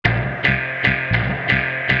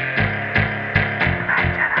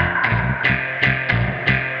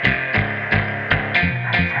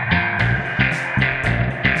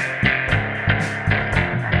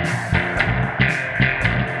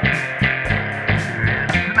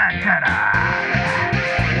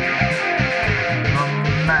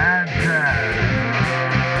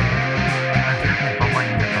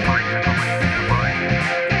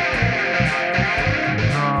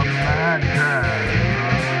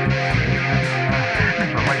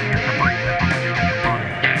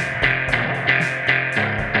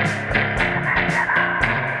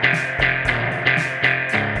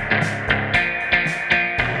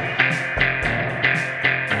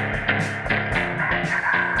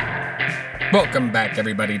Welcome back,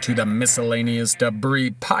 everybody, to the Miscellaneous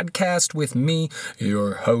Debris Podcast with me,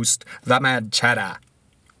 your host, the Mad Chatter,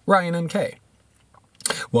 Ryan MK.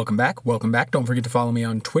 Welcome back. Don't forget to follow me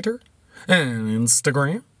on Twitter and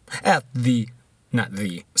Instagram at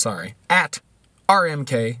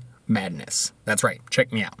RMK Madness. That's right.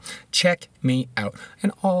 Check me out.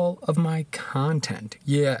 And all of my content.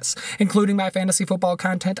 Yes. Including my fantasy football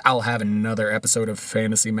content. I'll have another episode of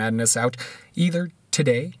Fantasy Madness out either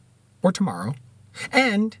today or tomorrow.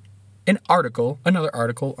 And another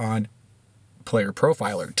article on Player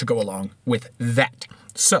Profiler to go along with that.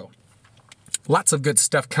 So, lots of good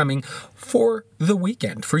stuff coming for the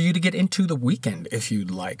weekend, for you to get into the weekend if you'd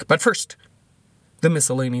like. But first, the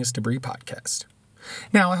Miscellaneous Debris Podcast.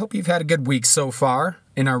 Now, I hope you've had a good week so far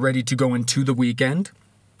and are ready to go into the weekend.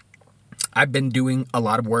 I've been doing a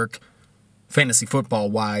lot of work, fantasy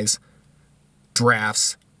football-wise,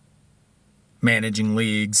 drafts, managing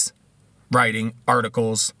leagues, writing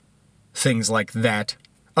articles, things like that,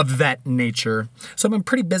 of that nature. So I've been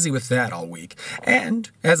pretty busy with that all week. And,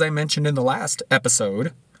 as I mentioned in the last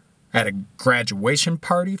episode, I had a graduation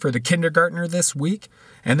party for the kindergartner this week,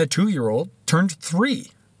 and the 2-year-old turned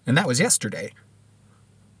 3, and that was yesterday.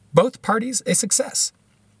 Both parties a success.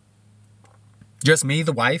 Just me,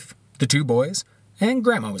 the wife, the 2 boys, and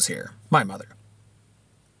Grandma was here, my mother.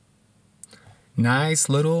 Nice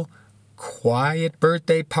little quiet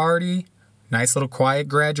birthday party. Nice little quiet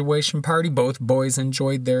graduation party. Both boys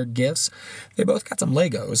enjoyed their gifts. They both got some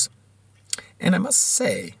Legos. And I must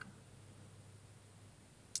say,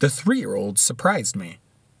 the 3-year-old surprised me.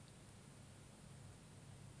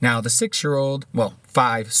 Now, the 6-year-old,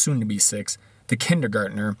 5, soon to be 6, the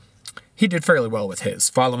kindergartner, he did fairly well with his,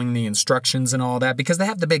 following the instructions and all that, because they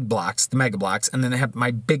have the big blocks, the mega blocks, and then they have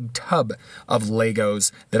my big tub of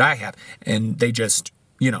Legos that I have. And they just,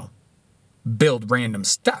 build random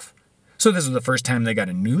stuff. So this was the first time they got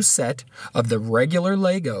a new set of the regular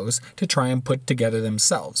Legos to try and put together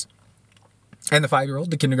themselves. And the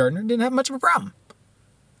 5-year-old, the kindergartner, didn't have much of a problem.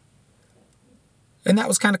 And that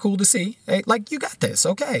was kind of cool to see. Hey, you got this,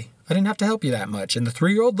 okay. I didn't have to help you that much. And the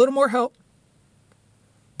 3-year-old, little more help.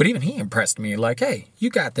 But even he impressed me, hey,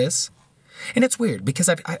 you got this. And it's weird, because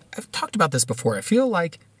I've talked about this before. I feel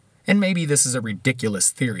like, and maybe this is a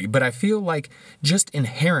ridiculous theory, but I feel like just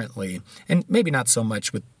inherently, and maybe not so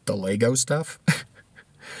much with the Lego stuff,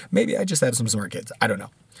 maybe I just have some smart kids, I don't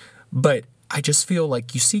know. But I just feel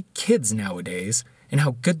like you see kids nowadays and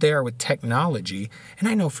how good they are with technology, and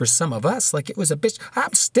I know for some of us, it was a bitch.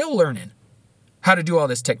 I'm still learning how to do all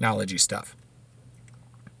this technology stuff.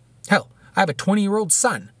 Hell, I have a 20-year-old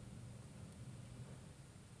son.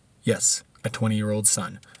 Yes, a 20-year-old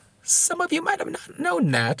son. Some of you might have not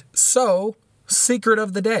known that, so secret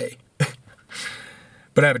of the day.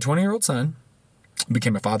 But I have a 20-year-old son,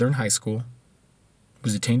 became a father in high school,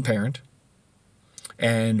 was a teen parent,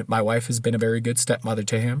 and my wife has been a very good stepmother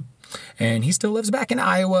to him, and he still lives back in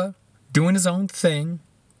Iowa, doing his own thing.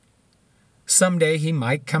 Someday he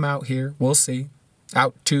might come out here, we'll see,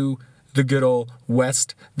 out to the good old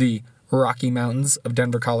West, the Rocky Mountains of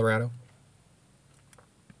Denver, Colorado.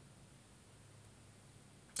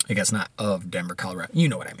 I guess not of Denver, Colorado. You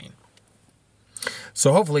know what I mean.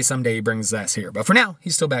 So hopefully someday he brings us here. But for now,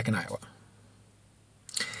 he's still back in Iowa.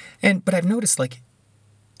 But I've noticed,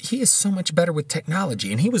 he is so much better with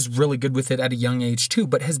technology. And he was really good with it at a young age, too.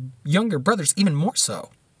 But his younger brothers, even more so.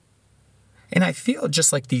 And I feel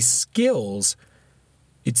just like these skills,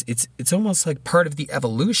 it's almost like part of the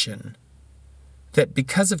evolution. That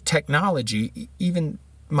because of technology, even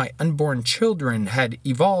my unborn children had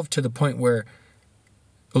evolved to the point where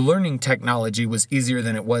learning technology was easier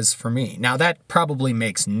than it was for me. Now, that probably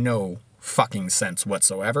makes no fucking sense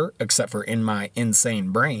whatsoever, except for in my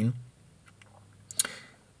insane brain.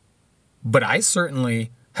 But I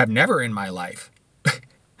certainly have never in my life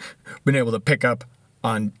been able to pick up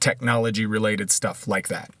on technology-related stuff like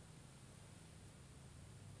that.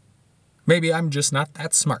 Maybe I'm just not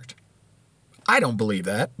that smart. I don't believe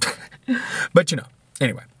that. But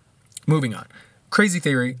anyway, moving on. Crazy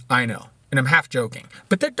theory, I know. And I'm half joking.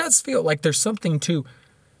 But that does feel like there's something to...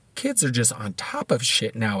 Kids are just on top of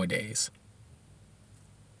shit nowadays.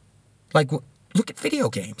 Look at video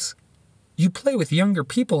games. You play with younger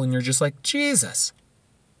people and you're just like, Jesus.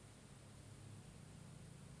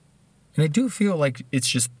 And I do feel like it's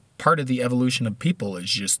just part of the evolution of people is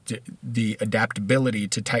just the adaptability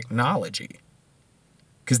to technology.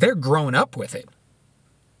 Because they're growing up with it.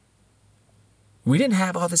 We didn't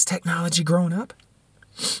have all this technology growing up.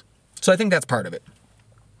 So I think that's part of it.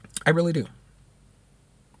 I really do.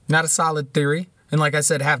 Not a solid theory. And like I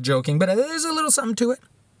said, half joking, but there's a little something to it.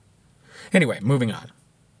 Anyway, moving on.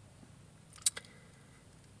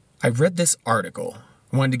 I read this article.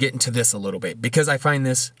 I wanted to get into this a little bit because I find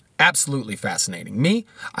this absolutely fascinating. Me,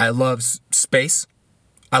 I love space.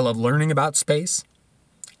 I love learning about space.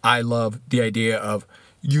 I love the idea of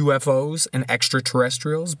UFOs and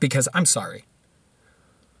extraterrestrials because I'm sorry,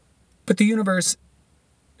 but the universe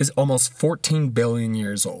is almost 14 billion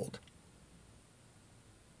years old.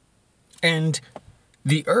 And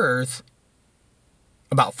the Earth,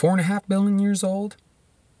 about 4.5 billion years old.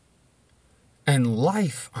 And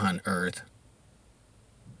life on Earth,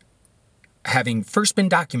 having first been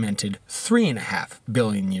documented 3.5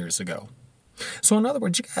 billion years ago. So in other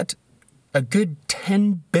words, you got a good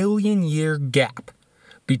 10 billion year gap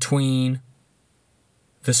between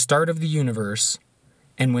the start of the universe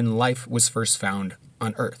and when life was first found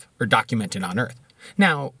on Earth, or documented on Earth.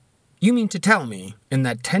 Now, you mean to tell me in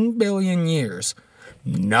that 10 billion years,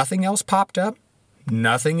 nothing else popped up?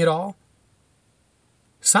 Nothing at all?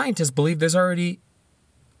 Scientists believe there's already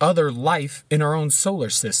other life in our own solar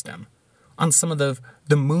system, on some of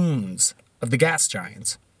the moons of the gas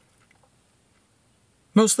giants.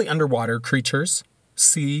 Mostly underwater creatures,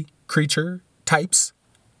 sea creature types.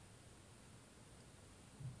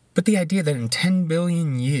 But the idea that in 10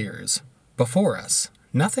 billion years before us,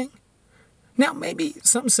 nothing? Now, maybe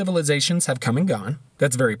some civilizations have come and gone.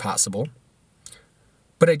 That's very possible.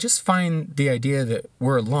 But I just find the idea that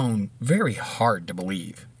we're alone very hard to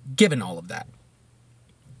believe, given all of that.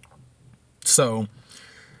 So,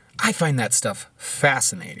 I find that stuff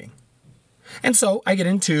fascinating. And so, I get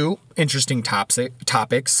into interesting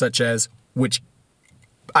topics such as, which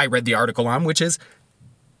I read the article on, which is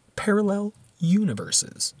parallel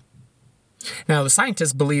universes. Now, the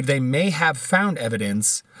scientists believe they may have found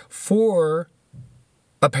evidence for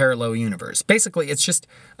a parallel universe. Basically, it's just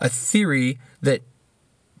a theory that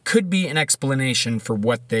could be an explanation for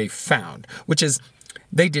what they found, which is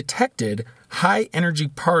they detected high energy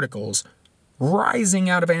particles rising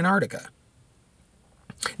out of Antarctica.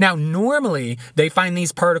 Now, normally they find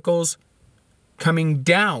these particles coming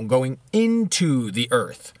down, going into the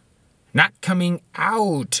Earth, not coming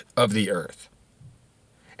out of the Earth.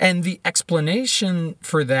 And the explanation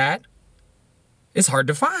for that is hard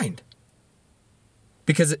to find.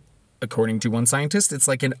 Because, according to one scientist, it's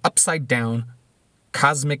like an upside down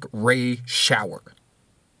cosmic ray shower.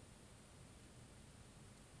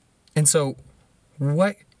 And so,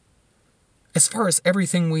 as far as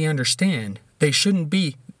everything we understand, they shouldn't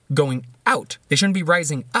be going out. They shouldn't be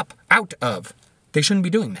rising up, out of. They shouldn't be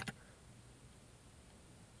doing that.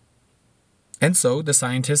 And so the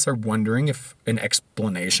scientists are wondering if an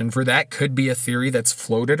explanation for that could be a theory that's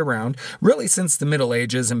floated around really since the Middle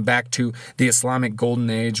Ages and back to the Islamic Golden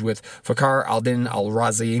Age with Fakhr al-Din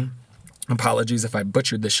al-Razi. Apologies if I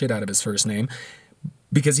butchered the shit out of his first name,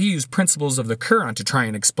 because he used principles of the Quran to try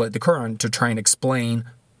and explain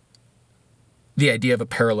the idea of a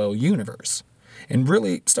parallel universe, and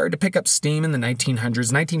really started to pick up steam in the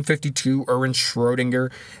 1900s. 1952, Erwin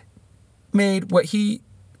Schrödinger made what he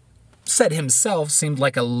said himself seemed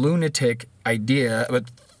like a lunatic idea, a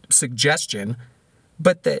suggestion,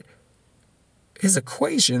 but that his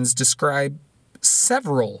equations describe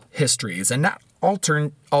several histories and not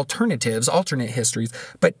alternate histories,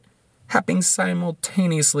 but happening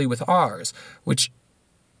simultaneously with ours, which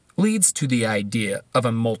leads to the idea of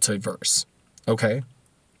a multiverse, okay?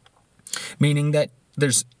 Meaning that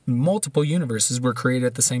there's multiple universes were created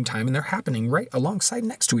at the same time and they're happening right alongside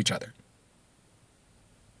next to each other.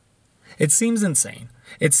 It seems insane.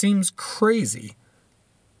 It seems crazy,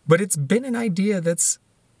 but it's been an idea that's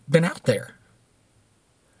been out there.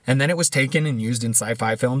 And then it was taken and used in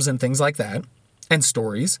sci-fi films and things like that, and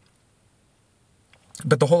stories.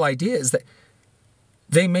 But the whole idea is that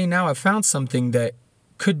they may now have found something that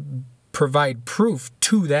could provide proof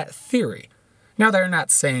to that theory. Now, they're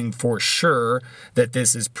not saying for sure that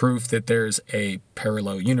this is proof that there's a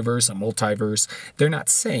parallel universe, a multiverse. They're not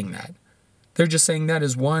saying that. They're just saying that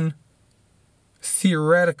is one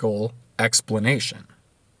theoretical explanation.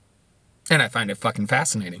 And I find it fucking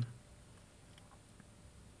fascinating.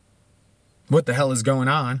 What the hell is going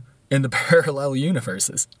on in the parallel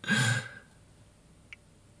universes?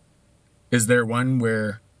 Is there one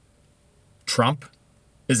where Trump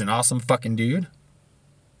is an awesome fucking dude?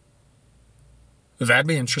 That'd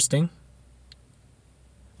be interesting.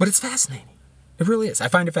 But it's fascinating. It really is. I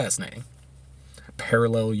find it fascinating.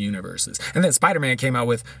 Parallel universes. And then Spider-Man came out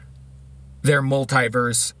with their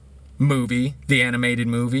multiverse movie, the animated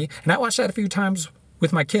movie. And I watched that a few times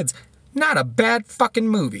with my kids. Not a bad fucking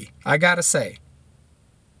movie, I gotta say.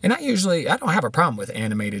 And I don't have a problem with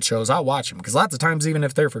animated shows. I'll watch them because lots of times, even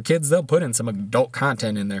if they're for kids, they'll put in some adult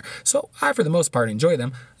content in there. So I, for the most part, enjoy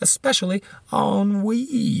them, especially on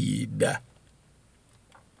weed.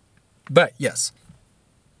 But yes,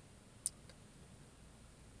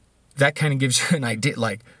 that kind of gives you an idea,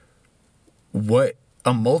 like, what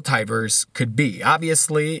a multiverse could be.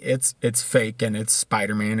 Obviously, it's fake and it's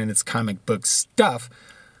Spider-Man and it's comic book stuff.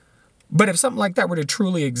 But if something like that were to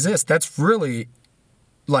truly exist, that's really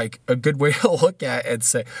like a good way to look at it and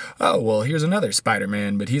say, oh, well, here's another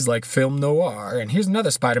Spider-Man, but he's like film noir. And here's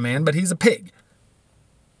another Spider-Man, but he's a pig.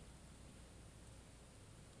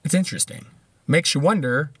 It's interesting. Makes you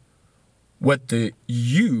wonder what the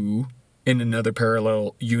you in another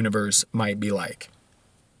parallel universe might be like.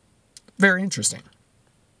 Very interesting.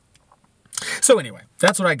 So anyway,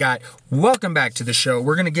 that's what I got. Welcome back to the show.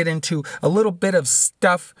 We're going to get into a little bit of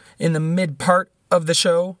stuff in the mid part of the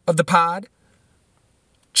show, of the pod.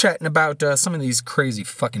 Chatting about some of these crazy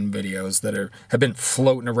fucking videos that have been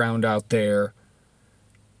floating around out there.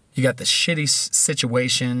 You got the shitty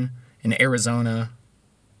situation in Arizona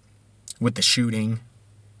with the shooting.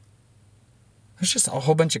 There's just a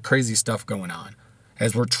whole bunch of crazy stuff going on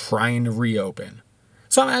as we're trying to reopen.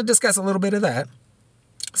 So I'm going to discuss a little bit of that.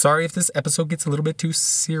 Sorry if this episode gets a little bit too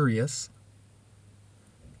serious.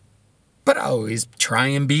 But I always try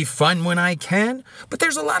and be fun when I can. But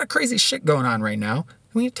there's a lot of crazy shit going on right now.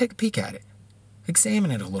 We need to take a peek at it.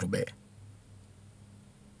 Examine it a little bit.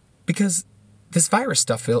 Because this virus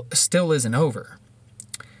stuff still isn't over.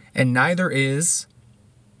 And neither is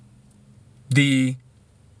the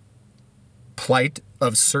plight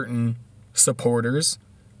of certain supporters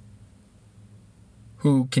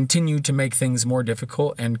who continue to make things more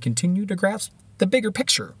difficult and continue to grasp the bigger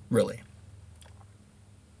picture, really.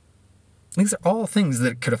 These are all things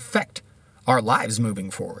that could affect our lives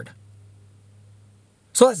moving forward.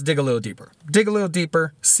 So let's dig a little deeper. Dig a little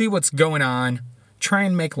deeper, see what's going on, try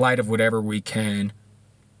and make light of whatever we can.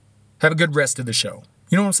 Have a good rest of the show.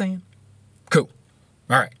 You know what I'm saying? Cool.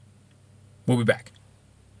 All right. We'll be back.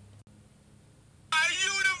 Our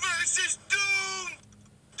universe is doomed!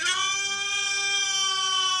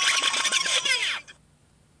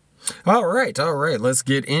 All right. Let's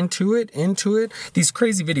get into it. These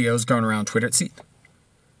crazy videos going around Twitter. See,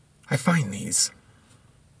 I find these,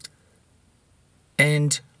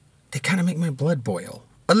 and they kind of make my blood boil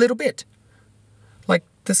a little bit. Like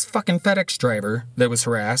this fucking FedEx driver that was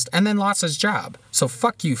harassed and then lost his job. So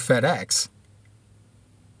fuck you, FedEx.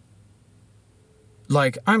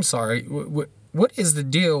 Like, I'm sorry. What is the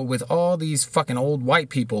deal with all these fucking old white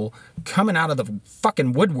people coming out of the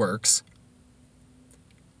fucking woodworks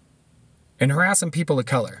and harassing people of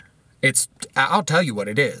color? I'll tell you what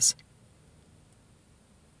it is.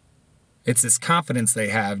 It's this confidence they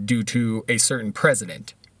have due to a certain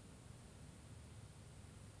president.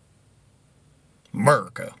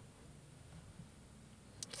 America.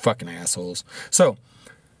 Fucking assholes. So,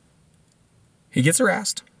 he gets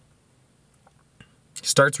harassed.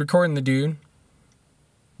 Starts recording the dude.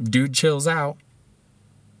 Dude chills out.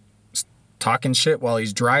 Talking shit while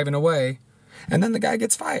he's driving away. And then the guy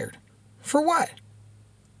gets fired. For what?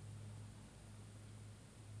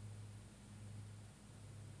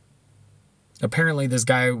 Apparently this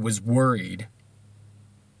guy was worried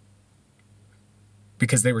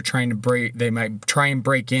because they might try and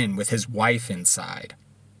break in with his wife inside.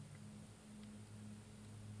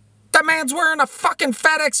 That man's wearing a fucking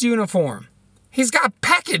FedEx uniform. He's got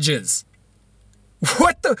packages.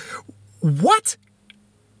 What?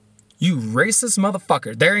 You racist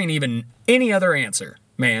motherfucker. There ain't even any other answer,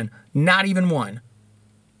 man. Not even one.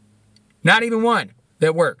 Not even one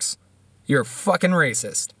that works. You're fucking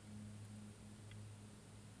racist.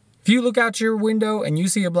 If you look out your window and you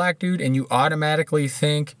see a black dude and you automatically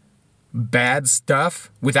think bad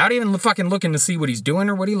stuff without even fucking looking to see what he's doing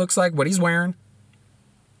or what he looks like, what he's wearing,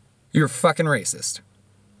 you're fucking racist.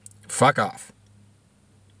 Fuck off.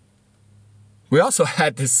 We also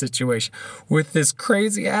had this situation with this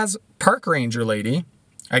crazy ass park ranger lady.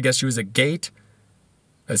 I guess she was a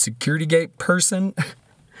security gate person.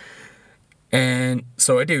 And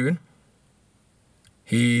so a dude,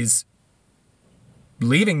 he's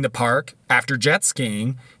leaving the park after jet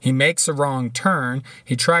skiing. He makes a wrong turn.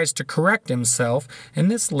 He tries to correct himself. And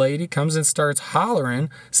this lady comes and starts hollering,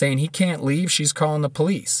 saying he can't leave. She's calling the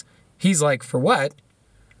police. He's like, for what?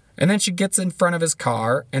 And then she gets in front of his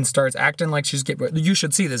car and starts acting like she's getting... You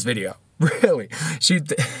should see this video. Really. She's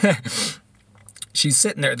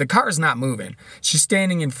sitting there. The car's not moving. She's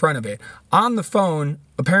standing in front of it. On the phone,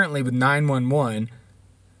 apparently with 911,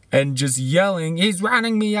 and just yelling, he's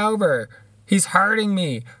running me over. He's hurting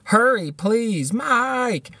me. Hurry, please.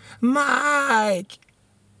 Mike. Mike.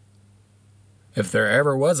 If there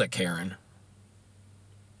ever was a Karen,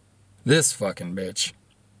 this fucking bitch.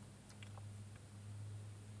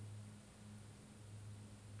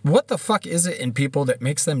 What the fuck is it in people that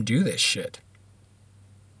makes them do this shit?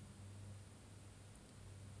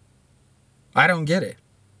 I don't get it.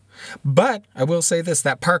 But I will say this,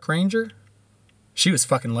 that park ranger, she was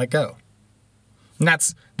fucking let go. And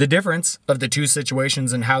that's the difference of the two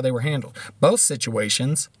situations and how they were handled. Both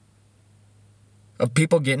situations of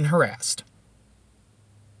people getting harassed.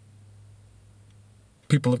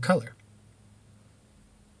 People of color.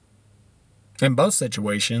 In both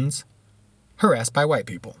situations, harassed by white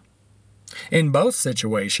people. In both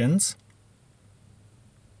situations,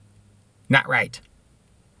 not right.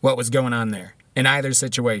 What was going on there? In either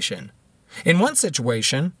situation. In one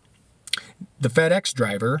situation, the FedEx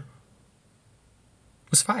driver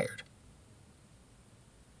was fired.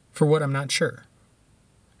 For what, I'm not sure.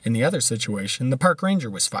 In the other situation, the park ranger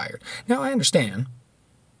was fired. Now, I understand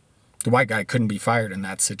the white guy couldn't be fired in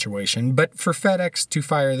that situation, but for FedEx to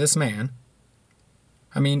fire this man,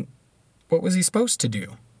 I mean, what was he supposed to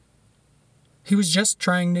do? He was just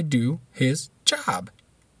trying to do his job.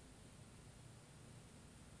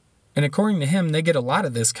 And according to him, they get a lot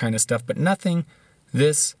of this kind of stuff, but nothing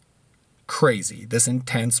this crazy, this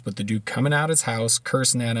intense, with the dude coming out his house,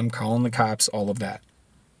 cursing at him, calling the cops, all of that.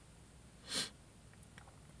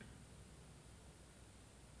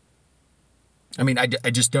 I mean, I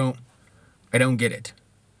just don't get it.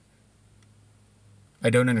 I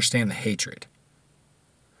don't understand the hatred.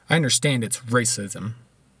 I understand it's racism,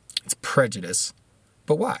 it's prejudice,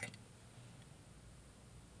 but why?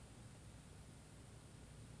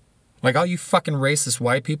 Like all you fucking racist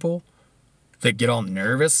white people that get all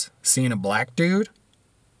nervous seeing a black dude.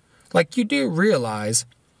 Like, you do realize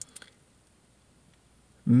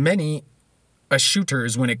many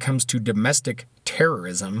shooters when it comes to domestic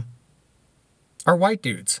terrorism are white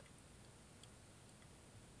dudes.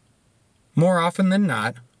 More often than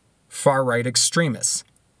not, far-right extremists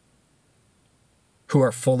who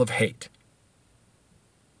are full of hate.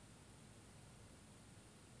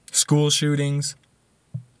 School shootings,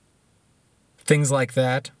 things like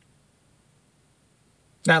that.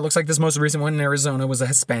 Now, it looks like this most recent one in Arizona was a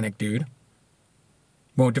Hispanic dude.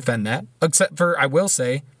 Won't defend that. Except for, I will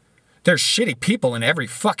say, there's shitty people in every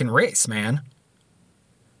fucking race, man.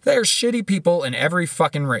 There's shitty people in every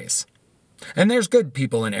fucking race. And there's good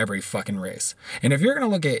people in every fucking race. And if you're going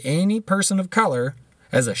to look at any person of color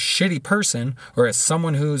as a shitty person or as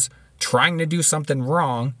someone who's trying to do something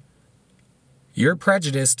wrong, you're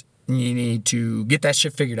prejudiced and you need to get that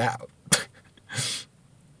shit figured out.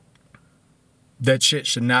 That shit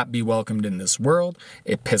should not be welcomed in this world.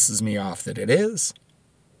 It pisses me off that it is.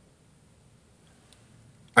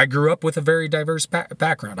 I grew up with a very diverse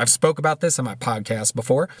background. I've spoke about this on my podcast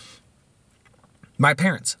before. My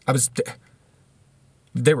parents,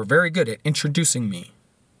 they were very good at introducing me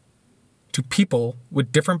to people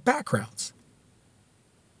with different backgrounds.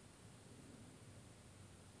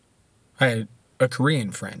 I had a Korean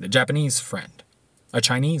friend, a Japanese friend, a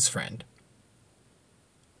Chinese friend,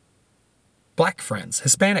 black friends,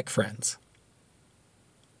 Hispanic friends.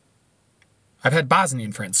 I've had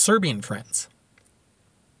Bosnian friends, Serbian friends.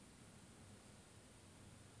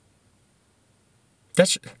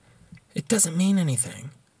 It doesn't mean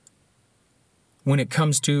anything when it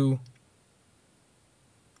comes to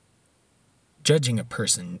judging a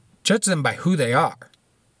person. Judge them by who they are,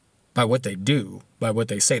 by what they do, by what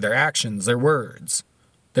they say, their actions, their words,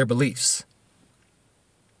 their beliefs.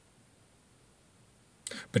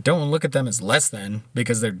 But don't look at them as less than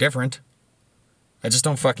because they're different. I just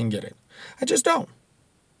don't fucking get it. I just don't.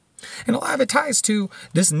 And a lot of it ties to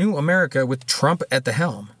this new America with Trump at the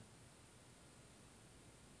helm.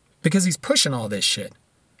 Because he's pushing all this shit.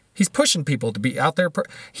 He's pushing people to be out there.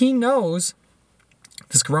 He knows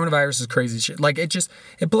this coronavirus is crazy shit. Like,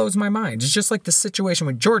 it blows my mind. It's just like the situation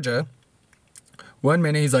with Georgia. 1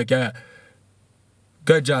 minute he's like, yeah,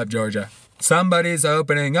 good job, Georgia. Somebody's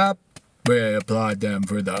opening up. We applaud them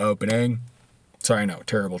for the opening. Sorry, no,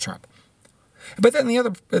 terrible Trump. But then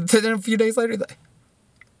then a few days later,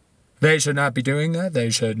 they should not be doing that.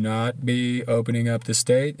 They should not be opening up the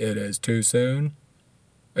state. It is too soon.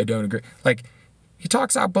 I don't agree. Like, he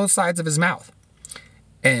talks out both sides of his mouth.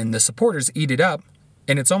 And the supporters eat it up.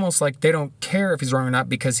 And it's almost like they don't care if he's wrong or not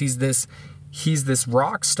because he's this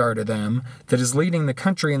rock star to them that is leading the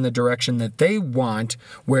country in the direction that they want,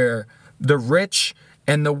 where the rich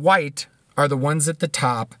and the white are the ones at the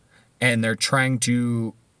top and they're trying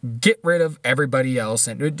to get rid of everybody else.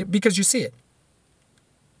 And because you see it.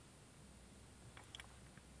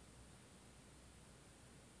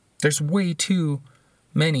 There's way too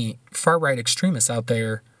many far-right extremists out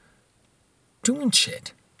there doing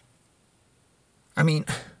shit. I mean,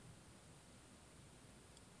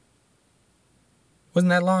 wasn't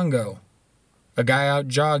that long ago? A guy out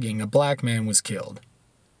jogging, a black man was killed.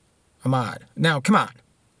 Ahmad. Now, come on.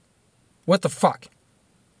 What the fuck?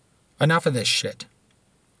 Enough of this shit.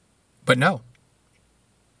 But no.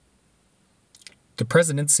 The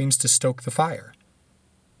president seems to stoke the fire.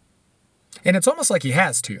 And it's almost like he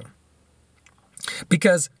has to.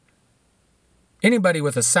 Because anybody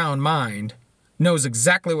with a sound mind knows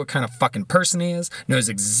exactly what kind of fucking person he is, knows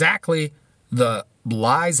exactly the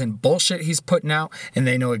lies and bullshit he's putting out, and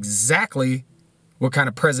they know exactly what kind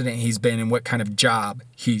of president he's been and what kind of job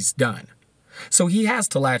he's done. So he has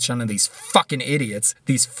to latch onto these fucking idiots,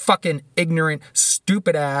 these fucking ignorant,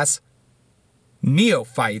 stupid-ass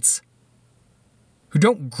neophytes who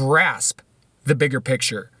don't grasp the bigger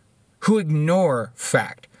picture, who ignore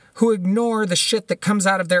fact, who ignore the shit that comes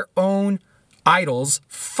out of their own idol's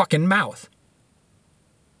fucking mouth.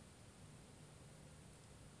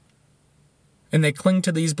 And they cling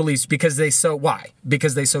to these beliefs because why?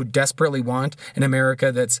 Because they so desperately want an America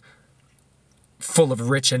that's full of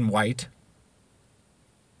rich and white.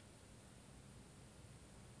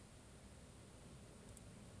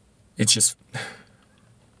 It's just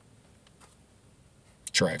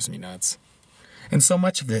drives me nuts. And so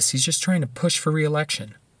much of this, he's just trying to push for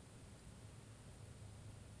re-election.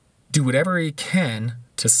 Do whatever he can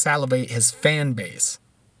to salivate his fan base,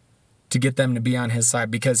 to get them to be on his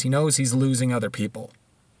side, because he knows he's losing other people.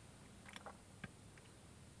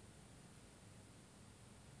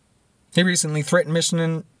 He recently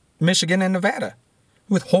threatened Michigan and Nevada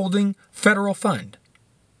withholding federal fund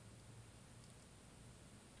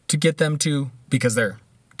to get them to, because they're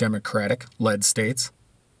Democratic-led states,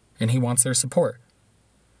 and he wants their support.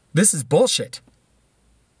 This is bullshit.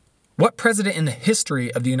 What president in the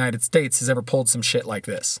history of the United States has ever pulled some shit like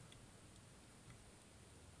this?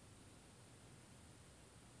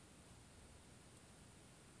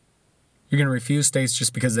 You're going to refuse states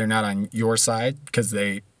just because they're not on your side, because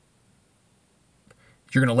you're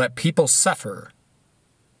going to let people suffer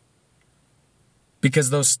because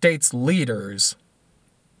those states' leaders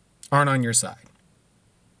aren't on your side.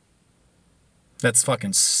 That's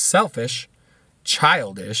fucking selfish,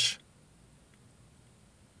 childish,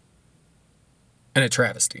 and a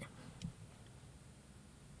travesty.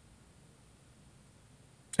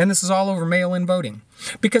 And this is all over mail-in voting,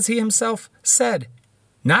 because he himself said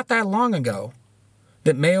not that long ago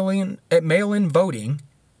that mail-in voting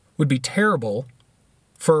would be terrible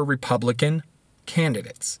for Republican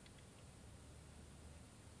candidates.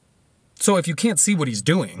 So if you can't see what he's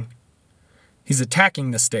doing, he's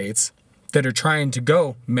attacking the states that are trying to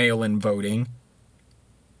go mail-in voting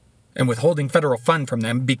and withholding federal fund from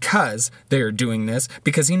them because they are doing this,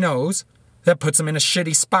 because he knows that puts him in a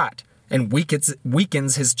shitty spot and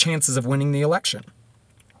weakens his chances of winning the election.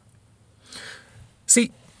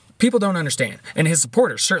 See, people don't understand, and his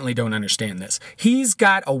supporters certainly don't understand this. He's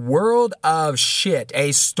got a world of shit,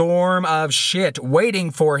 a storm of shit waiting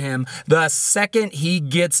for him the second he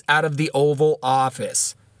gets out of the Oval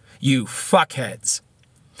Office. You fuckheads.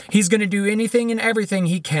 He's going to do anything and everything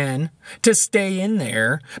he can to stay in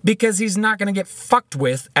there because he's not going to get fucked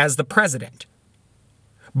with as the president.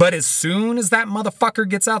 But as soon as that motherfucker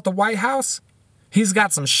gets out the White House, he's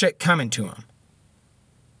got some shit coming to him.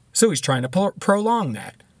 So he's trying to prolong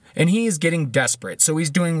that. And he's getting desperate. So he's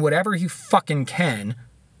doing whatever he fucking can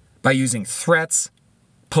by using threats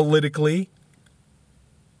politically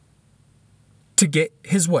to get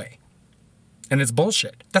his way. And it's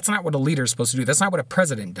bullshit. That's not what a leader is supposed to do. That's not what a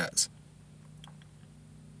president does.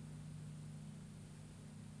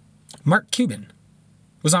 Mark Cuban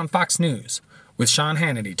was on Fox News with Sean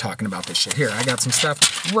Hannity talking about this shit. Here, I got some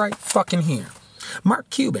stuff right fucking here. Mark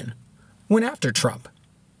Cuban went after Trump.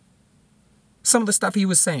 Some of the stuff he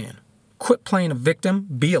was saying. Quit playing a victim,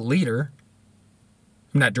 be a leader.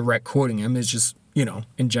 I'm not direct quoting him, it's just,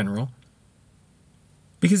 in general.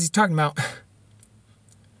 Because he's talking about,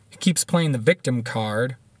 he keeps playing the victim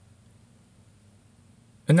card.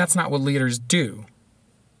 And that's not what leaders do.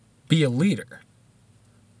 Be a leader.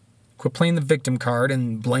 Quit playing the victim card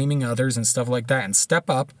and blaming others and stuff like that, and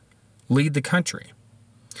step up, lead the country.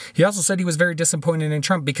 He also said he was very disappointed in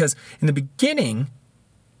Trump because in the beginning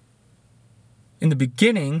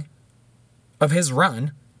of his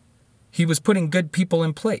run, he was putting good people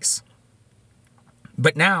in place.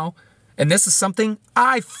 But now, and this is something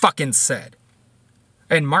I fucking said,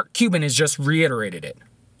 and Mark Cuban has just reiterated it,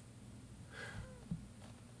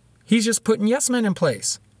 he's just putting yes men in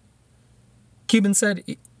place. Cuban said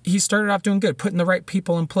he started off doing good, putting the right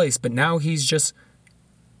people in place, but now he's just,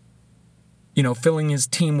 filling his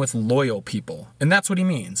team with loyal people. And that's what he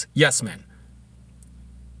means. Yes, men.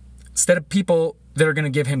 Instead of people that are going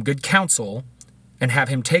to give him good counsel and have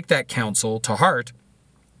him take that counsel to heart,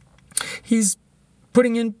 he's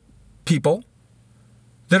putting in people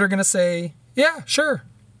that are going to say, yeah, sure,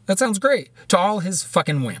 that sounds great, to all his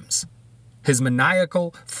fucking whims. His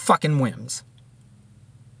maniacal fucking whims.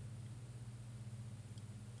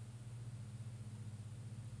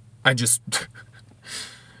 I just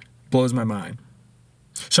blows my mind.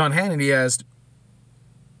 Sean Hannity asked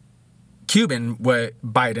Cuban what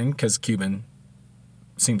Biden, because Cuban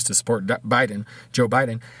seems to support Biden, Joe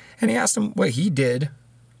Biden, and he asked him what he did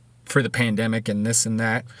for the pandemic and this and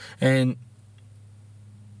that. And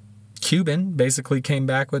Cuban basically came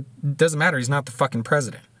back with, doesn't matter, he's not the fucking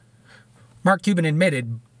president. Mark Cuban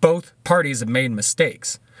admitted both parties have made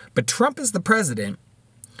mistakes. But Trump is the president.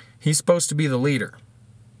 He's supposed to be the leader.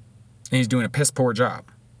 And he's doing a piss poor job.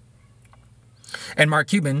 And Mark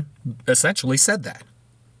Cuban essentially said that.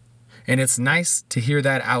 And it's nice to hear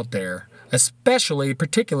that out there,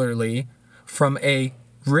 particularly from a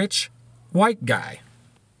rich white guy.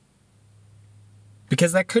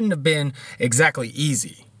 Because that couldn't have been exactly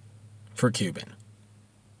easy for Cuban,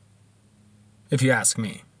 if you ask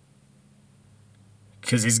me.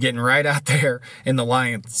 Because he's getting right out there in the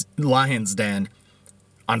lion's den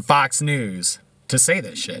on Fox News to say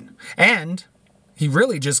this shit. And he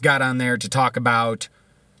really just got on there to talk about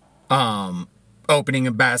the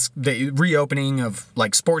reopening of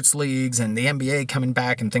like sports leagues and the NBA coming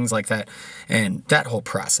back and things like that, and that whole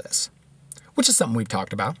process, which is something we've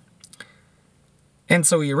talked about. And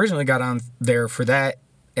so he originally got on there for that,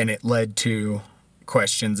 and it led to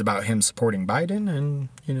questions about him supporting Biden and,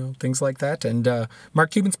 things like that. And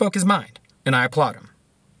Mark Cuban spoke his mind, and I applaud him.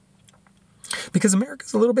 Because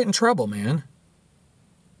America's a little bit in trouble, man.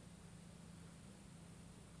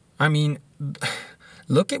 I mean,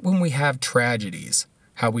 look at when we have tragedies,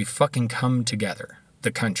 how we fucking come together,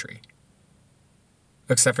 the country.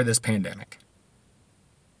 Except for this pandemic.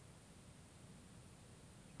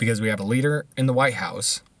 Because we have a leader in the White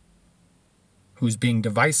House who's being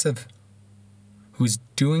divisive, who's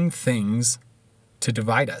doing things to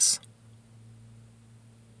divide us.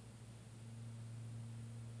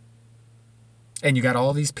 And you got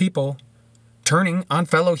all these people turning on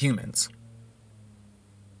fellow humans.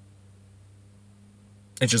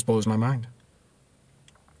 It just blows my mind.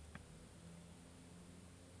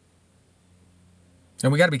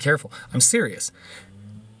 And we got to be careful. I'm serious.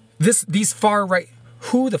 These far right,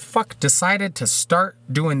 who the fuck decided to start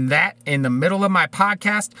doing that in the middle of my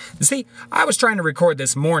podcast? See, I was trying to record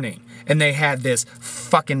this morning, and they had this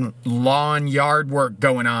fucking lawn yard work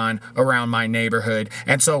going on around my neighborhood.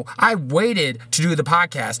 And so I waited to do the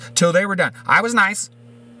podcast till they were done. I was nice.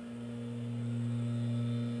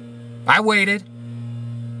 I waited.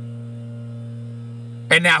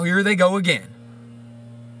 And now here they go again.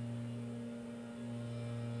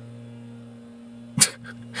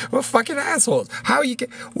 What fucking assholes.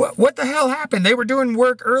 What the hell happened? They were doing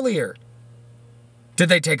work earlier. Did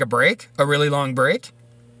they take a break? A really long break?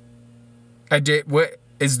 What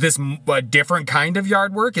is this, a different kind of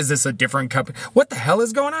yard work? Is this a different company? What the hell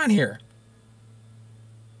is going on here?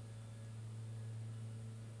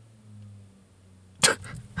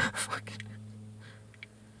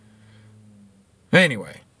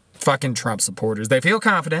 Anyway, fucking Trump supporters. They feel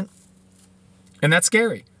confident. And that's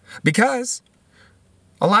scary. Because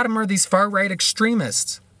a lot of them are these far-right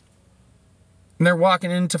extremists. And they're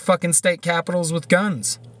walking into fucking state capitals with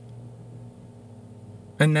guns.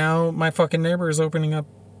 And now my fucking neighbor is opening up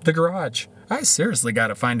the garage. I seriously got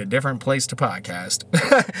to find a different place to podcast.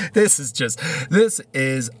 This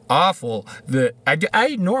is awful.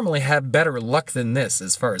 I normally have better luck than this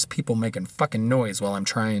as far as people making fucking noise while I'm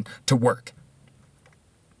trying to work.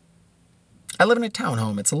 I live in a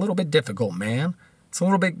townhome. It's a little bit difficult, man. It's a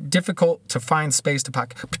little bit difficult to find space to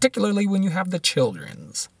podcast, particularly when you have the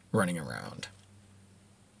childrens running around.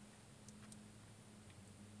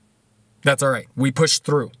 That's all right. We push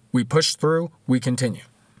through. We continue.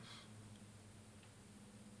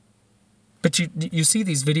 But you see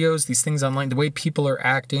these videos, these things online, the way people are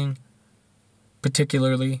acting,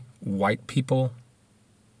 particularly white people,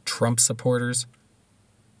 Trump supporters,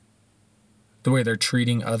 the way they're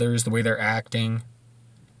treating others, the way they're acting.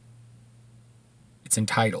 It's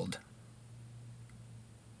entitled.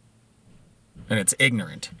 And it's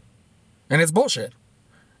ignorant. And it's bullshit.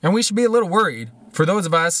 And we should be a little worried for those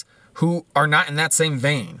of us who are not in that same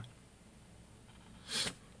vein.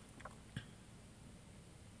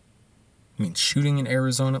 I mean, shooting in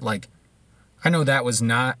Arizona, like, I know that was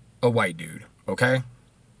not a white dude, okay?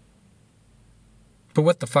 But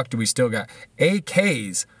what the fuck do we still got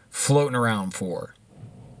AKs floating around for?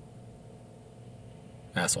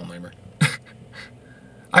 Asshole neighbor.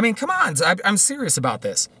 I mean, come on. I'm serious about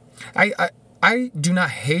this. I do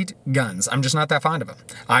not hate guns. I'm just not that fond of them.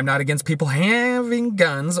 I'm not against people having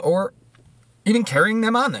guns or even carrying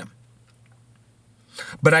them on them.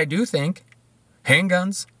 But I do think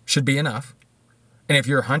handguns should be enough. And if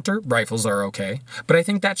you're a hunter, rifles are okay. But I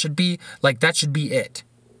think that should be it.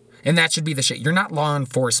 And that should be the shit. You're not law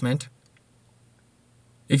enforcement.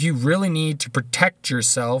 If you really need to protect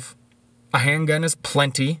yourself, a handgun is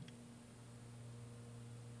plenty.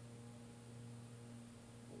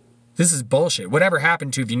 This is bullshit. Whatever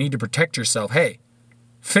happened to if you need to protect yourself? Hey,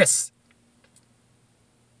 fists.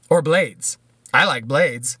 Or blades. I like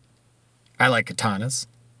blades. I like katanas.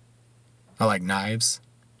 I like knives.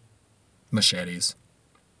 Machetes.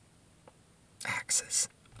 Axes.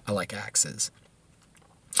 I like axes.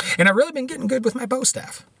 And I've really been getting good with my bow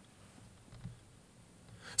staff.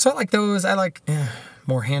 So I like those. I like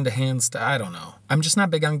more hand-to-hand stuff. I don't know. I'm just not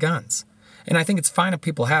big on guns. And I think it's fine if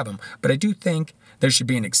people have them. But I do think there should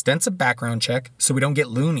be an extensive background check so we don't get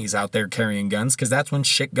loonies out there carrying guns, because that's when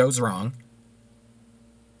shit goes wrong.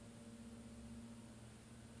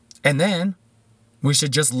 And then we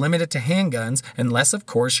should just limit it to handguns, unless, of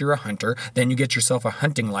course, you're a hunter. Then you get yourself a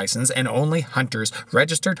hunting license, and only hunters,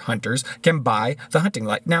 registered hunters, can buy the hunting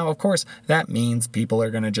license. Now, of course, that means people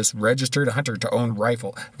are going to just register a hunter to own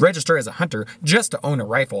rifle. Register as a hunter just to own a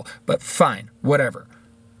rifle, but fine, whatever.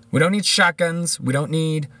 We don't need shotguns. We don't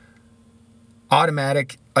need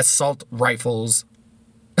automatic assault rifles.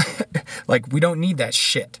 Like, we don't need that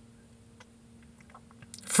shit.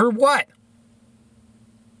 For what?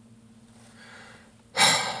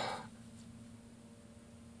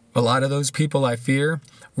 A lot of those people, I fear,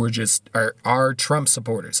 are Trump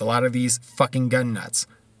supporters. A lot of these fucking gun nuts.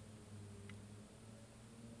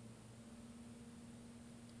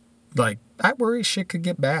 Like, I worry shit could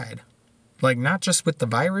get bad. Like, not just with the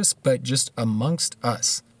virus, but just amongst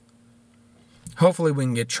us. Hopefully we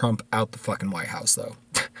can get Trump out the fucking White House, though.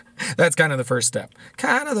 That's kind of the first step.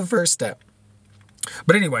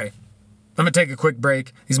 But anyway, I'm going to take a quick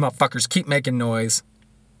break. These motherfuckers keep making noise.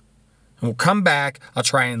 And we'll come back. I'll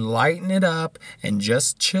try and lighten it up and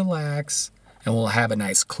just chillax. And we'll have a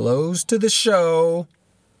nice close to the show.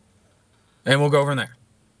 And we'll go from there.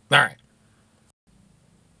 All right.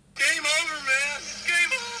 Game over, man.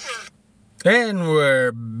 Game over. And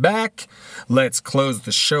we're back. Let's close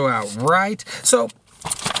the show out right. So,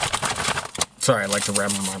 sorry, I like to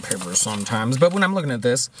wrap my paper sometimes. But when I'm looking at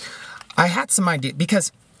this, I had some idea.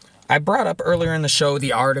 Because I brought up earlier in the show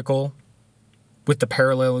the article with the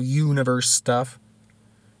parallel universe stuff.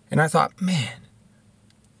 And I thought, man,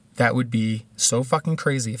 that would be so fucking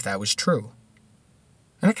crazy if that was true.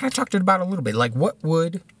 And I kind of talked about it a little bit. Like, what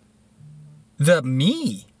would the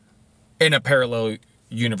me in a parallel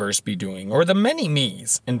universe be doing? Or the many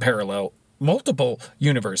me's in multiple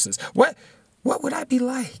universes? What would I be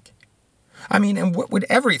like? I mean, and what would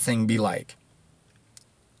everything be like?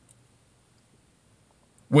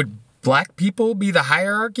 Would black people be the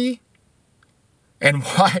hierarchy? And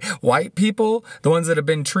why white people, the ones that have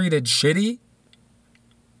been treated shitty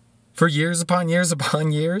for years upon years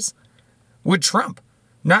upon years? Would Trump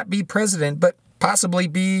not be president, but possibly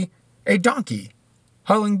be a donkey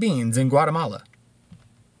hauling beans in Guatemala?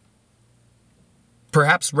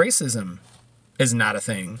 Perhaps racism is not a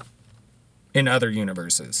thing in other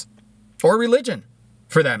universes. Or religion,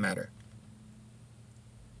 for that matter.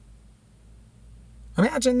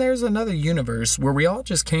 Imagine there's another universe where we all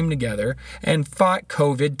just came together and fought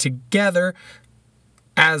COVID together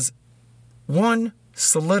as one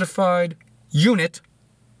solidified unit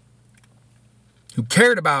who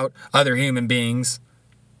cared about other human beings,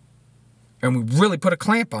 and we really put a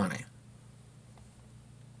clamp on it.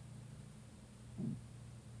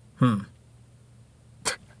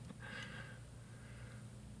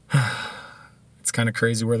 It's kind of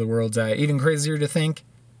crazy where the world's at. Even crazier to think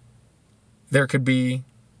there could be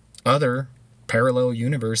other parallel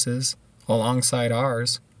universes alongside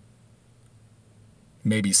ours.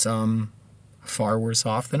 Maybe some far worse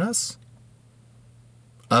off than us.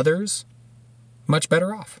 Others much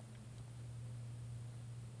better off.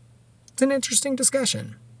 It's an interesting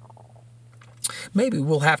discussion. Maybe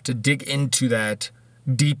we'll have to dig into that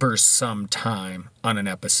deeper sometime on an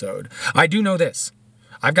episode. I do know this.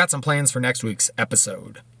 I've got some plans for next week's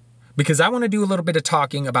episode, because I want to do a little bit of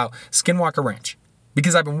talking about Skinwalker Ranch,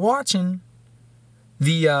 because I've been watching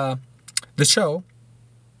the show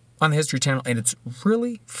on the History Channel, and it's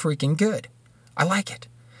really freaking good. I like it.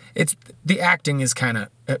 it's the acting is kind of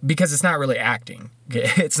because it's not really acting.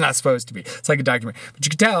 It's not supposed to be. It's like a documentary. But you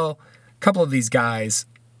can tell a couple of these guys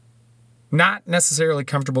not necessarily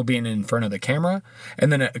comfortable being in front of the camera,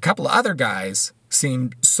 and then a couple of other guys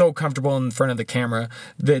seemed so comfortable in front of the camera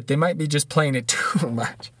that they might be just playing it too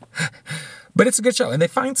much. But it's a good show, and they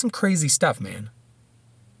find some crazy stuff, man.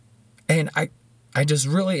 And I just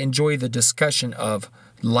really enjoy the discussion of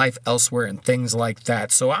life elsewhere and things like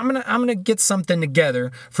that. So I'm gonna get something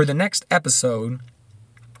together for the next episode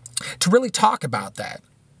to really talk about that.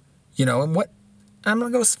 And what I'm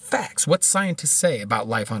gonna go with facts. What scientists say about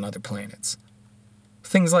life on other planets.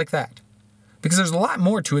 Things like that. Because there's a lot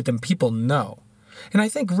more to it than people know. And I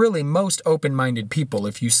think really most open-minded people,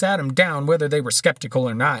 if you sat them down, whether they were skeptical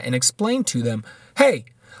or not, and explained to them, hey,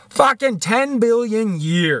 fucking 10 billion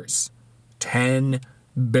years. 10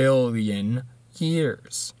 billion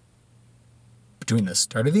years. Between the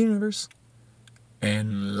start of the universe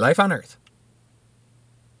and life on Earth.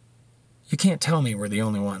 You can't tell me we're the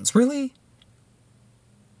only ones. Really?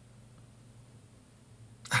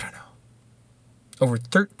 I don't know. Over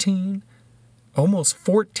 13, almost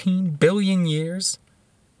 14 billion years.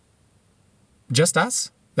 Just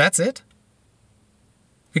us? That's it?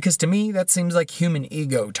 Because to me, that seems like human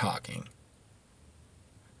ego talking.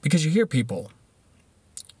 Because you hear people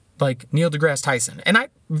like Neil deGrasse Tyson, and I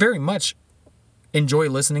very much enjoy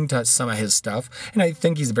listening to some of his stuff, and I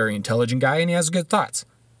think he's a very intelligent guy and he has good thoughts.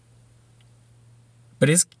 But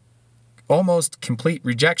his almost complete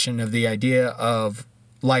rejection of the idea of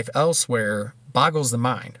life elsewhere boggles the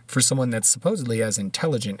mind for someone that's supposedly as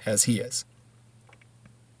intelligent as he is.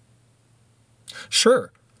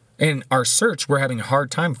 Sure, in our search, we're having a hard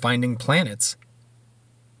time finding planets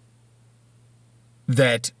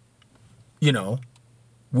that,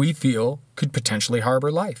 we feel could potentially harbor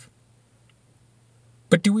life.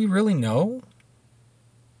 But do we really know?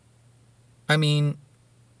 I mean,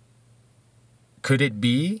 could it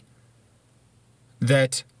be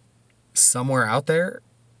that somewhere out there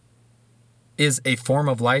is a form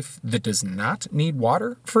of life that does not need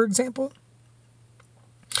water, for example?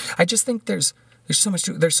 I just think there's so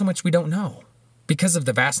much we don't know because of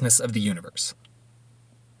the vastness of the universe.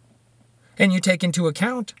 And you take into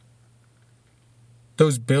account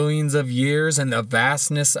those billions of years and the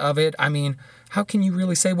vastness of it. I mean, how can you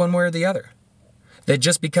really say one way or the other? That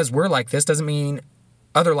just because we're like this doesn't mean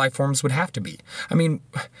other life forms would have to be. I mean,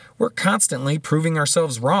 we're constantly proving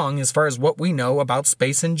ourselves wrong as far as what we know about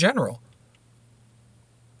space in general.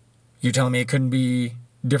 You telling me it couldn't be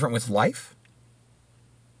different with life?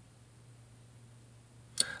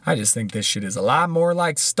 I just think this shit is a lot more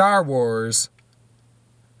like Star Wars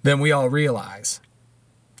than we all realize.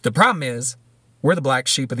 The problem is, we're the black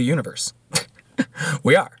sheep of the universe.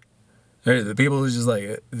 We are. The people who just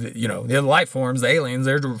like, the life forms, the aliens,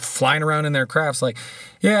 they're flying around in their crafts like,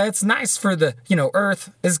 yeah, it's nice for the,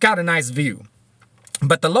 Earth. It's got a nice view.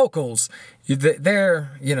 But the locals,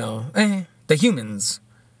 they're, the humans,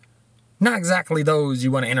 not exactly those you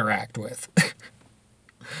want to interact with.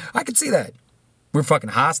 I could see that. We're fucking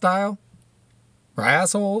hostile. We're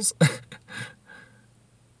assholes.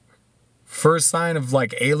 First sign of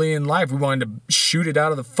like alien life, we wanted to shoot it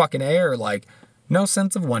out of the fucking air. Like, no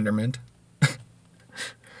sense of wonderment.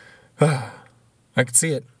 I could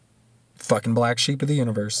see it. Fucking black sheep of the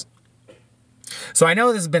universe. So I know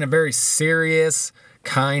this has been a very serious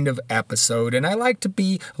kind of episode, and I like to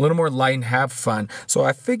be a little more light and have fun. So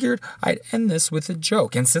I figured I'd end this with a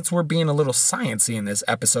joke. And since we're being a little sciencey in this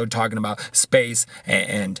episode, talking about space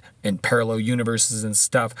and parallel universes and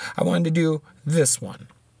stuff, I wanted to do this one.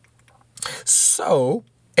 So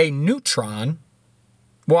a neutron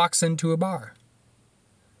walks into a bar.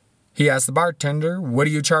 He asks the bartender, "What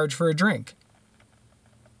do you charge for a drink?"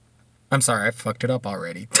 I'm sorry, I fucked it up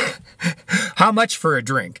already. How much for a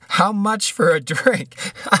drink? How much for a drink?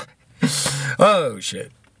 Oh,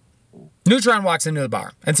 shit. Neutron walks into the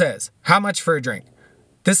bar and says, "How much for a drink?"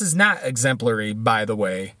 This is not exemplary, by the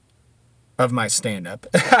way, of my stand-up.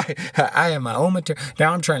 I am my own material.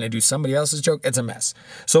 Now I'm trying to do somebody else's joke. It's a mess.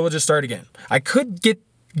 So we'll just start again. I could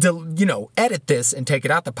edit this and take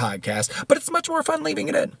it out the podcast, but it's much more fun leaving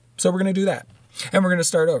it in. So we're going to do that. And we're going to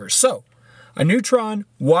start over. So a neutron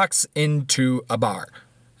walks into a bar.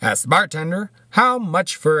 Asks the bartender, "How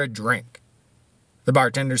much for a drink?" The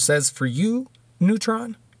bartender says, "For you,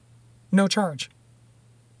 neutron, no charge."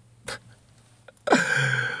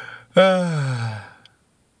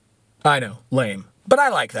 I know, lame. But I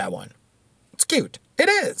like that one. It's cute. It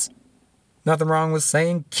is. Nothing wrong with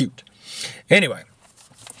saying cute. Anyway,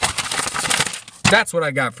 that's what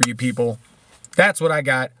I got for you people. That's what I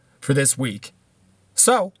got for this week.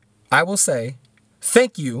 So, I will say,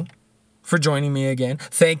 thank you for joining me again.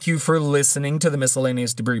 Thank you for listening to the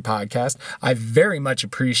Miscellaneous Debris Podcast. I very much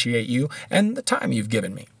appreciate you and the time you've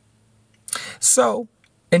given me. So,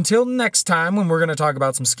 until next time, when we're going to talk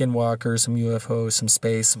about some skinwalkers, some UFOs, some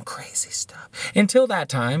space, some crazy stuff. Until that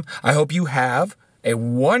time, I hope you have a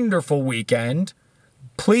wonderful weekend.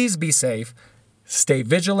 Please be safe, stay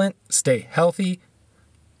vigilant, stay healthy,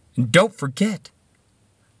 and don't forget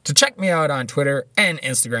to check me out on Twitter and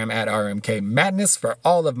Instagram at RMK Madness for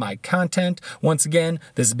all of my content. Once again,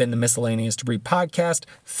 this has been the Miscellaneous Debris Podcast.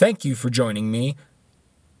 Thank you for joining me.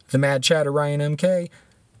 The Mad Chatter Ryan MK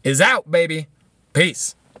is out, baby.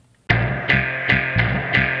 Peace.